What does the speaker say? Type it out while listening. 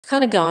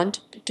Cunégonde.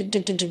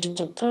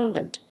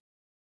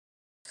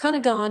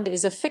 Cunégonde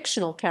is a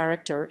fictional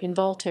character in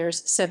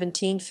Voltaire's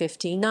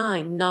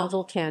 1759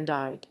 novel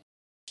Candide.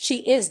 She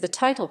is the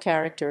title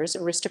character's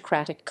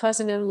aristocratic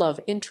cousin and love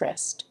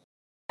interest.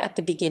 At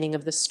the beginning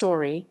of the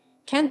story,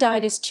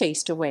 Candide is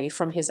chased away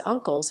from his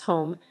uncle's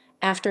home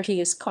after he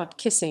is caught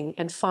kissing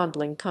and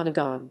fondling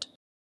Cunégonde.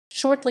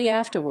 Shortly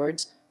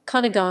afterwards,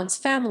 Cunégonde's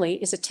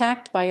family is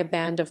attacked by a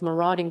band of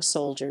marauding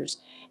soldiers,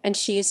 and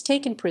she is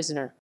taken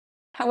prisoner.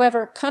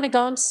 However,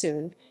 Cunégonde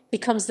soon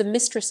becomes the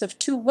mistress of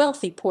two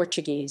wealthy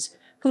Portuguese,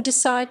 who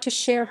decide to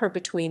share her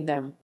between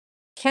them.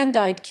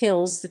 Candide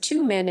kills the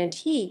two men and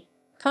he,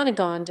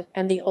 Cunégonde,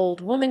 and the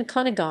old woman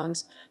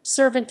Cunégonde's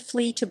servant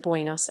flee to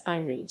Buenos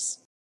Aires.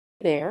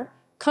 There,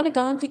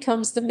 Cunégonde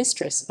becomes the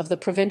mistress of the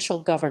provincial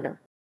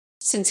governor.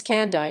 Since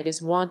Candide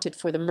is wanted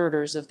for the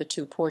murders of the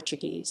two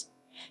Portuguese,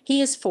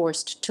 he is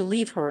forced to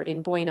leave her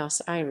in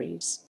Buenos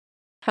Aires.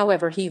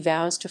 However, he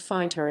vows to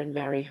find her and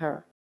marry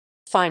her.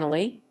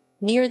 Finally,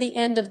 near the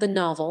end of the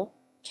novel,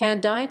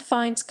 Candide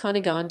finds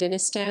Cunégonde in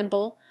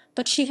Istanbul,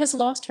 but she has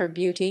lost her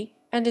beauty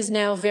and is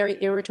now very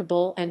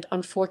irritable and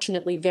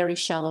unfortunately very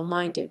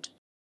shallow-minded.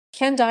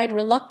 Candide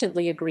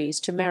reluctantly agrees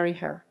to marry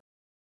her.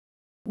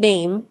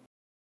 Name: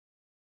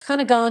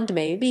 Cunégonde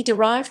may be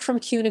derived from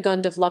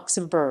Cunégonde of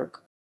Luxembourg.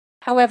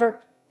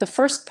 However, the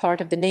first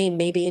part of the name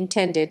may be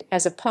intended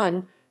as a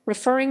pun,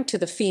 referring to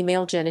the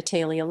female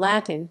genitalia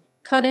Latin,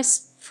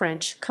 cunis,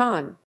 French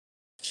con.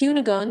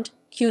 Cunégonde,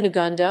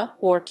 Cunégonda,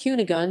 or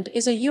Cunégonde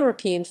is a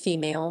European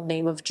female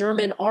name of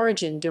German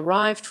origin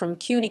derived from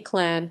Cuny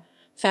clan,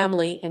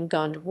 family, and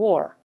Gond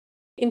war.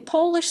 In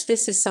Polish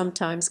this is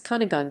sometimes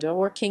Cunégonda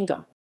or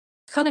Kinga.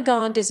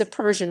 Cunégonde is a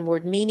Persian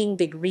word meaning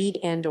big reed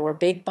and or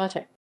big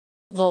buttock.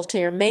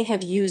 Voltaire may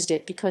have used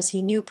it because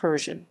he knew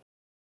Persian.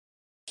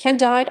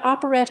 Candide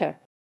operetta.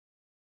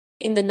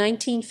 In the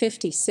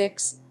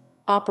 1956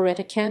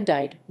 operetta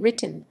Candide,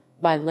 written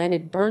by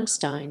Leonard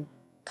Bernstein,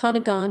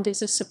 Cunégonde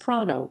is a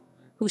soprano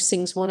who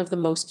sings one of the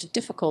most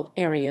difficult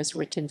arias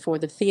written for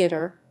the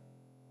theatre,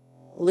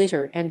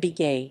 Litter and Be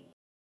Gay.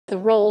 The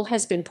role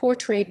has been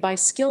portrayed by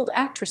skilled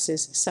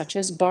actresses such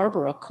as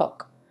Barbara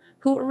Cook,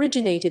 who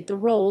originated the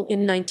role in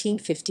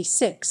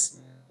 1956,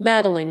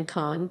 Madeline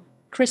Kahn,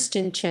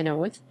 Kristen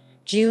Chenoweth,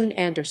 June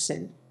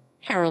Anderson,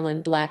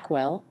 Carolyn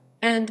Blackwell,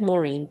 and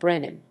Maureen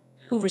Brennan,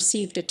 who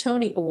received a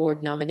Tony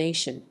Award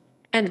nomination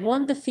and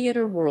won the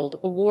Theatre World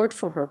Award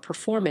for her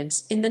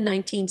performance in the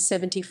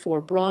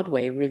 1974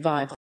 Broadway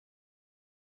revival.